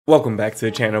Welcome back to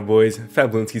the channel, boys.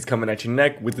 Fabloonski's coming at your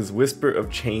neck with this Whisper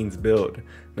of Chains build.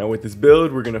 Now with this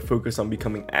build, we're going to focus on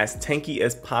becoming as tanky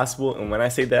as possible, and when I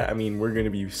say that, I mean we're going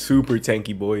to be super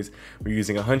tanky, boys. We're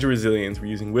using 100 resilience, we're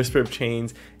using Whisper of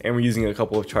Chains, and we're using a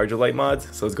couple of Charger Light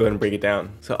mods, so let's go ahead and break it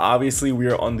down. So obviously we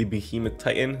are on the Behemoth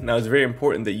Titan. Now it's very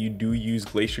important that you do use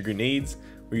Glacier Grenades.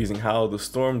 We're using Howl the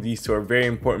Storm. These two are very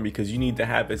important because you need to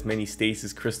have as many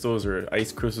stasis crystals or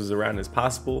ice crystals around as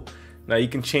possible. Now you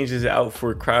can change this out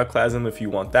for Cryochlasm if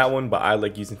you want that one, but I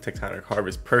like using Tectonic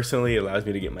Harvest personally. It allows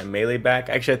me to get my melee back.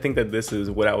 Actually, I think that this is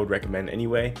what I would recommend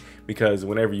anyway, because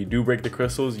whenever you do break the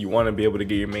crystals, you want to be able to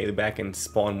get your melee back and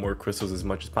spawn more crystals as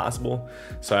much as possible.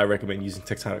 So I recommend using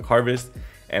Tectonic Harvest.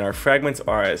 And our fragments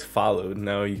are as followed.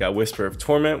 Now you got Whisper of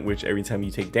Torment, which every time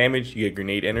you take damage, you get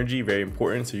grenade energy, very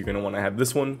important, so you're going to want to have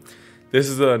this one. This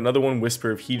is another one,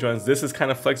 Whisper of Hedrons. This is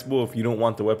kind of flexible. If you don't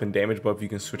want the weapon damage buff, you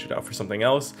can switch it out for something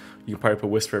else. You can probably put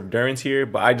Whisper of Endurance here,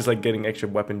 but I just like getting extra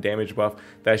weapon damage buff.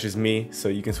 That's just me, so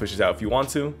you can switch it out if you want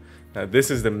to. Now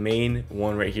this is the main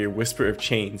one right here, Whisper of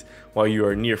Chains. While you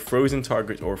are near frozen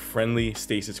targets or friendly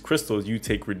stasis crystals, you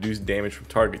take reduced damage from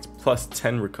targets plus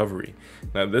 10 recovery.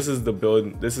 Now this is the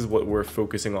build, this is what we're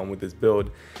focusing on with this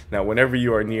build. Now whenever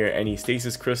you are near any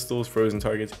stasis crystals, frozen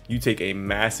targets, you take a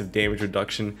massive damage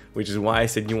reduction, which is why I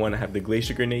said you want to have the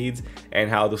Glacier Grenades and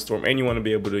Howl the Storm, and you want to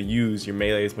be able to use your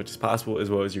melee as much as possible as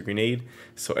well as your grenade.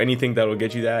 So anything that will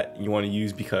get you that, you want to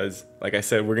use, because like I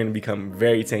said, we're going to become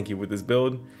very tanky with this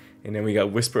build. And then we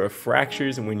got Whisper of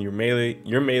Fractures, and when your melee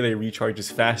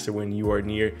recharges faster when you are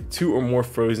near two or more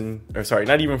frozen, or sorry,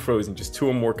 not even frozen, just two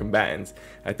or more combatants.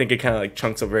 I think it kind of like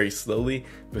chunks up very slowly,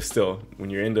 but still,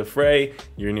 when you're in the fray,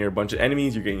 you're near a bunch of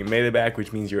enemies, you're getting your melee back,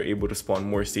 which means you're able to spawn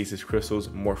more stasis crystals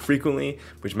more frequently,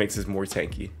 which makes us more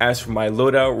tanky. As for my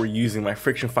loadout, we're using my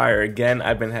Friction Fire again.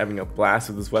 I've been having a blast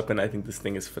with this weapon. I think this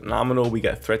thing is phenomenal. We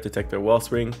got Threat Detector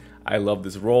Wellspring. I love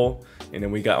this roll. And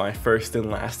then we got my first and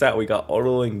last stat. We got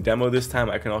Autoing Demo this time.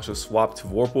 I can also swap to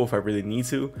Vorpal if I really need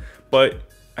to, but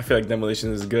I feel like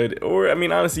Demolition is good. Or I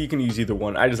mean, honestly, you can use either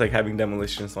one. I just like having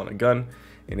Demolitions on a gun.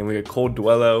 And then we got Cold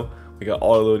Duello. We got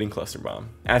Auto Loading Cluster Bomb.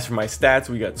 As for my stats,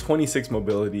 we got 26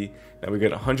 mobility. Now we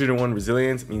got 101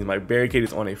 resilience, means my barricade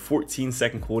is on a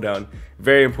 14-second cooldown.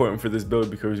 Very important for this build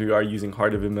because we are using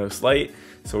Heart of Behemoth Light,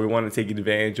 so we want to take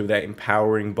advantage of that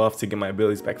empowering buff to get my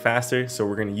abilities back faster. So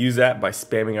we're going to use that by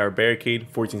spamming our barricade,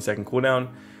 14-second cooldown.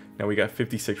 Now we got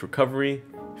 56 recovery,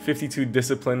 52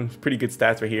 discipline, pretty good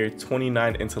stats right here,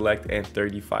 29 intellect, and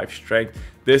 35 strength.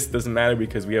 This doesn't matter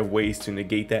because we have ways to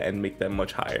negate that and make that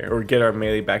much higher, or get our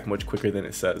melee back much quicker than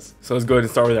it says. So let's go ahead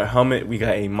and start with our helmet. We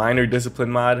got a minor discipline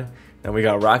mod. Now we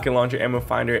got rocket launcher ammo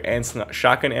finder and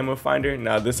shotgun ammo finder.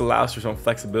 Now this allows for some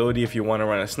flexibility. If you want to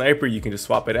run a sniper, you can just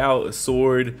swap it out, a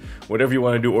sword, whatever you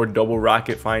want to do, or double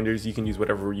rocket finders. You can use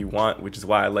whatever you want, which is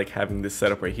why I like having this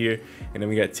setup right here. And then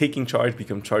we got taking charge,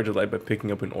 become Charger Light by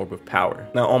picking up an orb of power.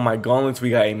 Now on my gauntlets, we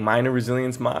got a minor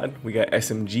resilience mod. We got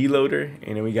SMG loader,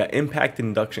 and then we got impact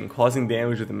induction, causing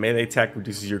damage with a melee attack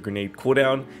reduces your grenade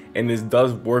cooldown. And this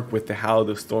does work with the Howl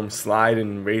the Storm slide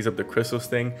and raise up the crystals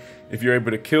thing. If you're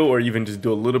able to kill or even just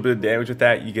do a little bit of damage with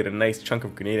that, you get a nice chunk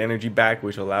of grenade energy back,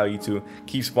 which allow you to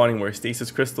keep spawning more stasis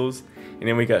crystals. And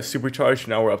then we got supercharged.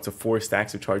 Now we're up to 4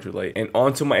 stacks of Charger Light. And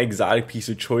onto my exotic piece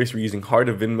of choice, we're using Heart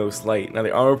of Behemoth Light. Now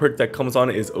the armor perk that comes on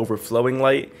it is Overflowing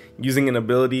Light. Using an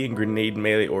ability, grenade,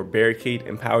 melee, or barricade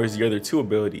empowers the other two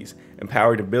abilities.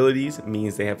 Empowered abilities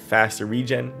means they have faster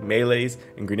regen, melees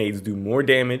and grenades do more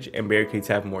damage, and barricades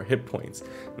have more hit points.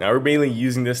 Now we're mainly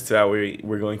using this to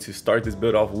we're going to start this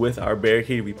build off with our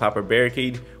barricade. We pop our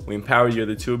barricade, we empower the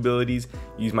other two abilities,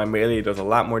 use my melee, it does a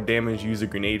lot more damage, use a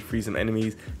grenade, free some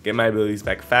enemies, get my abilities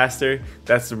back faster.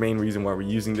 That's the main reason why we're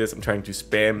using this. I'm trying to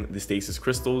spam the stasis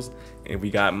crystals. And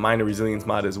we got minor resilience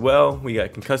mod as well. We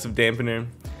got concussive dampener,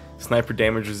 sniper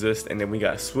damage resist, and then we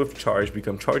got swift charge,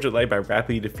 become Charger Light by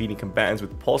rapidly defeating combatants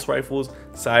with pulse rifles,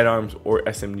 sidearms, or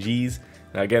SMGs.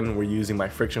 Now again, we're using my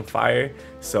Friction Fire,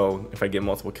 so if I get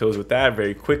multiple kills with that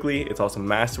very quickly, it's also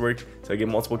masterwork. So I get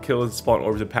multiple kills, spawn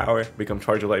orbs of power, become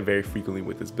Charger Light very frequently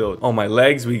with this build. On my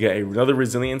legs, we got another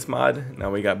resilience mod.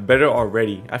 Now we got Better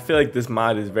Already. I feel like this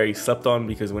mod is very slept on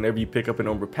because whenever you pick up an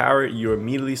orb of power, you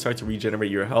immediately start to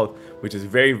regenerate your health, which is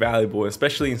very valuable,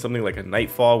 especially in something like a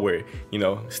Nightfall where, you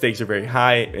know, stakes are very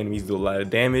high, enemies do a lot of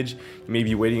damage. You may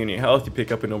be waiting on your health, you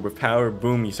pick up an orb of power,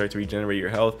 boom, you start to regenerate your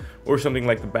health. Or something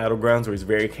like the Battlegrounds where it's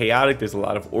very chaotic, there's a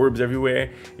lot of orbs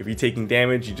everywhere. If you're taking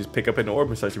damage, you just pick up an orb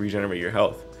and start to regenerate your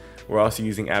health. We're also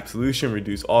using Absolution,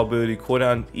 reduce all ability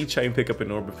cooldown each time you pick up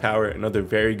an orb of power, another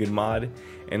very good mod.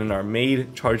 And in our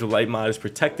made Charger Light mod is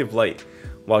Protective Light.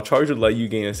 While charged with light, you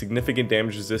gain a significant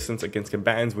damage resistance against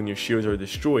combatants when your shields are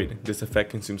destroyed. This effect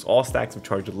consumes all stacks of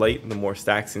charged with light. The more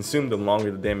stacks consumed, the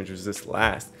longer the damage resist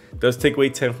lasts. It does take away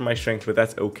 10 from my strength, but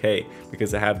that's okay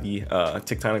because I have the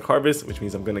tectonic harvest, which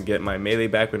means I'm going to get my melee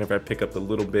back whenever I pick up a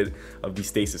little bit of the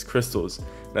stasis crystals.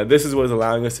 Now this is what is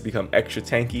allowing us to become extra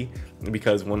tanky,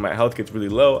 because when my health gets really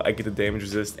low, I get the damage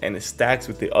resist and it stacks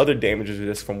with the other damage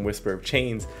resist from Whisper of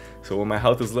Chains. So when my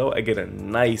health is low, I get a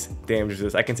nice damage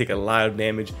resist. I can take a lot of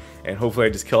damage and hopefully I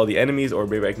just kill all the enemies, or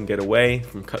maybe I can get away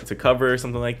from to cover or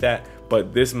something like that.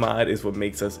 But this mod is what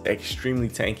makes us extremely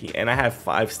tanky. And I have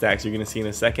 5 stacks, you're gonna see in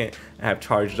a second. I have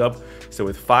charged up. So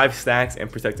with 5 stacks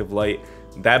and protective light,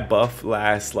 that buff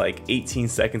lasts like 18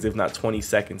 seconds, if not 20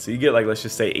 seconds. So you get like, let's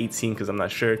just say 18, because I'm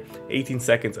not sure, 18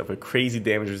 seconds of a crazy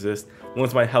damage resist.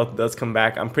 Once my health does come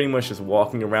back, I'm pretty much just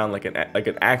walking around like an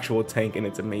actual tank, and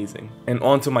it's amazing. And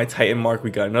onto my Titan mark,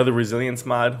 we got another resilience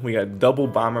mod. We got double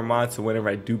bomber mod, so whenever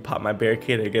I do pop my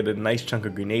barricade, I get a nice chunk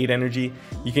of grenade energy.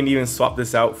 You can even swap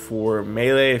this out for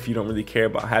melee if you don't really care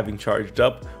about having charged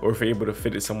up, or if you're able to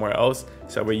fit it somewhere else.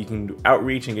 So that way you can do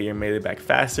outreach and get your melee back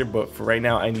faster. But for right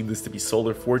now, I need this to be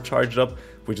solar for charged up,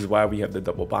 which is why we have the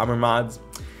double bomber mods.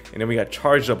 And then we got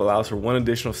charged up, allows for 1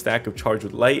 additional stack of charged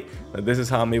with light. Now this is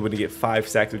how I'm able to get 5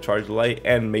 stacks of charged with light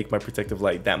and make my protective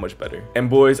light that much better. And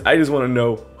boys, I just want to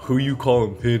know who you call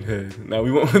him Pinhead. Now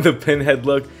we went with the Pinhead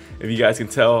look. If you guys can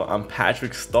tell, I'm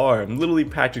Patrick Star. I'm literally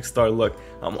Patrick Star look.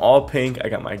 I'm all pink. I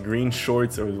got my green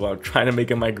shorts, or what I'm trying to make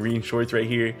in my green shorts right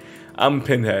here. I'm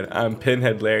Pinhead. I'm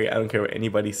Pinhead Larry. I don't care what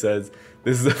anybody says.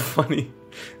 This is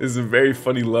a very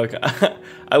funny look.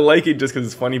 I like it just because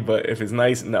it's funny, but if it's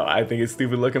nice, no, I think it's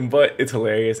stupid looking, but it's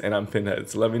hilarious, and I'm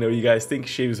Pinhead. So let me know what you guys think.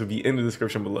 Shapes will be in the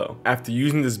description below. After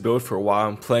using this build for a while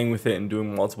and playing with it and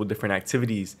doing multiple different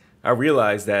activities, I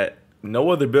realized that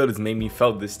no other build has made me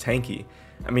felt this tanky.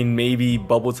 I mean, maybe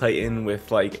Bubble Titan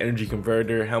with like Energy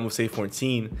Converter, Helm of Save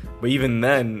 14, but even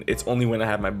then, it's only when I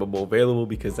have my bubble available,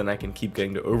 because then I can keep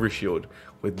getting the overshield.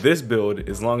 With this build,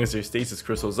 as long as there's stasis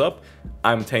crystals up,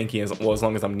 I'm tanky, as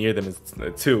long as I'm near them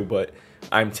too, but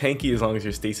I'm tanky as long as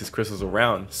there's stasis crystals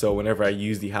around. So whenever I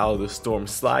use the Howl of the Storm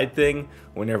slide thing,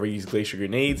 whenever I use glacier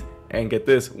grenades, and get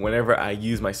this, whenever I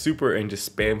use my super and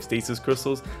just spam stasis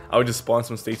crystals, I would just spawn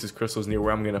some stasis crystals near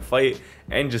where I'm gonna fight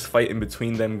and just fight in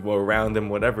between them, go around them,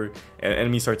 whatever, and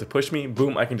enemies start to push me,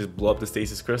 boom, I can just blow up the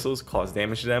stasis crystals, cause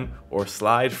damage to them, or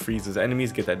slide, freeze those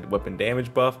enemies, get that weapon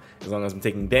damage buff. As long as I'm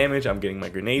taking damage, I'm getting my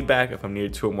grenade back. If I'm near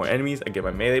 2 or more enemies, I get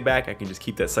my melee back. I can just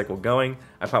keep that cycle going.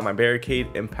 I pop my barricade,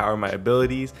 empower my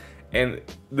abilities. And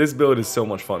this build is so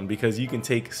much fun because you can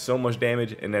take so much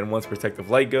damage, and then once protective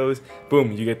light goes,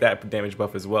 boom, you get that damage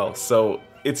buff as well. So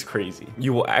it's crazy.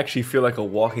 You will actually feel like a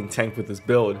walking tank with this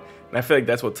build, and I feel like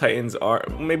that's what Titans are.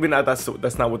 Maybe not,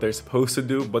 that's not what they're supposed to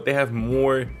do, but they have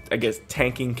more, I guess,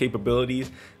 tanking capabilities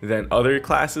than other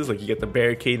classes. Like you get the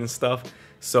barricade and stuff.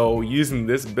 So using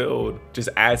this build just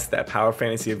adds to that power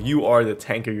fantasy of you are the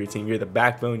tank of your team, you're the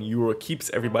backbone, you are what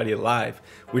keeps everybody alive,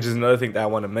 which is another thing that I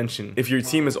want to mention. If your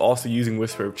team is also using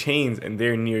Whisper of Chains and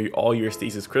they're near all your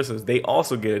stasis crystals, they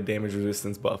also get a damage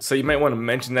resistance buff. So you might want to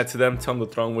mention that to them, tell them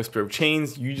to throw in Whisper of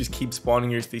Chains, you just keep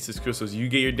spawning your stasis crystals, you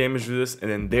get your damage resist,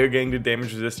 and then they're getting the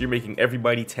damage resist, you're making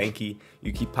everybody tanky,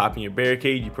 you keep popping your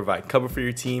barricade, you provide cover for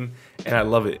your team, and I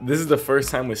love it. This is the first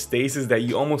time with stasis that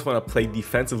you almost want to play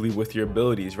defensively with your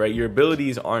abilities, right? Your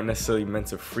abilities aren't necessarily meant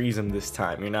to freeze them this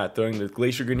time. You're not throwing the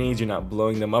glacier grenades, you're not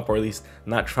blowing them up, or at least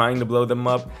not trying to blow them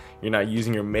up. You're not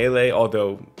using your melee,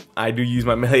 although I do use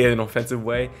my melee in an offensive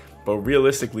way, but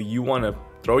realistically you want to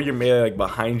throw your melee like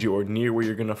behind you or near where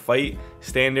you're gonna fight,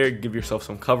 stand there, give yourself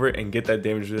some cover, and get that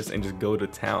damage resist and just go to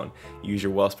town. Use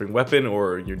your Wellspring weapon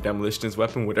or your Demolitionist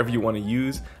weapon, whatever you want to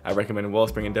use. I recommend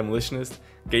Wellspring and Demolitionist.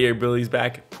 Get your abilities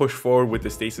back, push forward with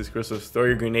the stasis crystals, throw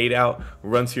your grenade out,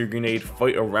 run to your grenade,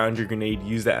 fight around your grenade,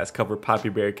 use that as cover, pop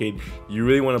your barricade. You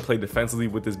really want to play defensively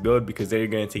with this build because then you're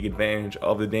going to take advantage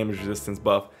of the damage resistance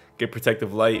buff. Get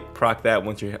protective light, proc that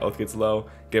once your health gets low,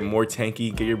 get more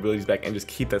tanky, get your abilities back, and just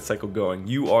keep that cycle going.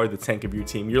 You are the tank of your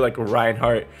team. You're like a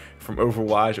Reinhardt from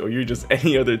Overwatch, or you're just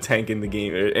any other tank in the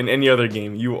game, or in any other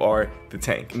game, you are the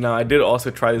tank. Now, I did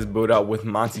also try this build out with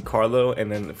Monte Carlo,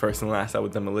 and then first and last out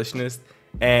with Demolitionist.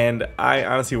 And I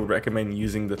honestly would recommend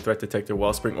using the Threat Detector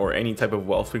Wellspring or any type of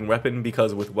Wellspring weapon,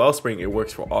 because with Wellspring it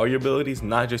works for all your abilities,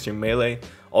 not just your melee.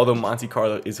 Although Monte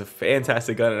Carlo is a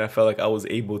fantastic gun, and I felt like I was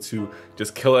able to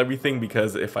just kill everything,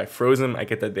 because if I froze him, I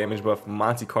get that damage buff.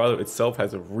 Monte Carlo itself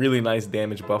has a really nice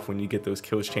damage buff when you get those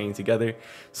kills chained together,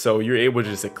 so you're able to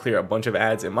just clear a bunch of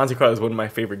ads. And Monte Carlo is one of my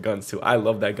favorite guns too. I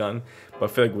love that gun, but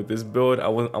I feel like with this build, I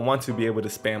want to be able to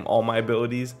spam all my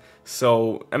abilities.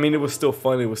 So I mean, it was still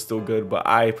fun, it was still good, but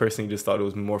I personally just thought it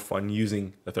was more fun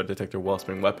using the threat detector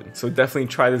wellspring weapon. So definitely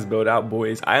try this build out,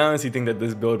 boys. I honestly think that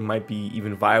this build might be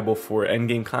even viable for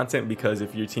endgame content, because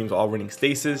if your team's all running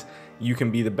stasis, you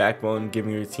can be the backbone,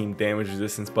 giving your team damage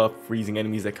resistance buff, freezing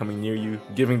enemies that coming near you,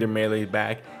 giving their melee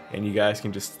back, and you guys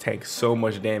can just tank so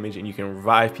much damage, and you can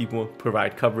revive people,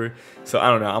 provide cover. So I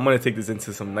don't know, I'm gonna take this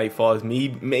into some nightfalls,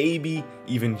 maybe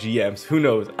even GMs, who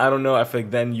knows. I don't know. I feel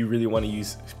like then you really want to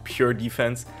use pure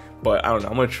defense, but I don't know,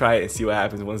 I'm gonna try it and see what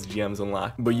happens once GMs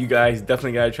unlock. But you guys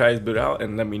definitely gotta try this build out,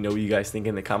 and let me know what you guys think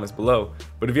in the comments below.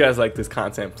 But if you guys like this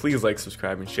content, please like,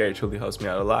 subscribe, and share. It truly helps me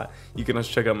out a lot. You can also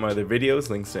check out my other videos,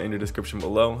 links are in the description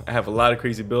below. I have a lot of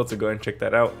crazy builds, so go ahead and check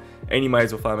that out. And you might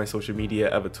as well follow my social media.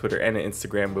 I have a Twitter and an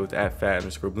Instagram, both at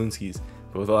 @fat_bloonskis.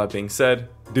 But with all that being said,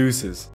 deuces.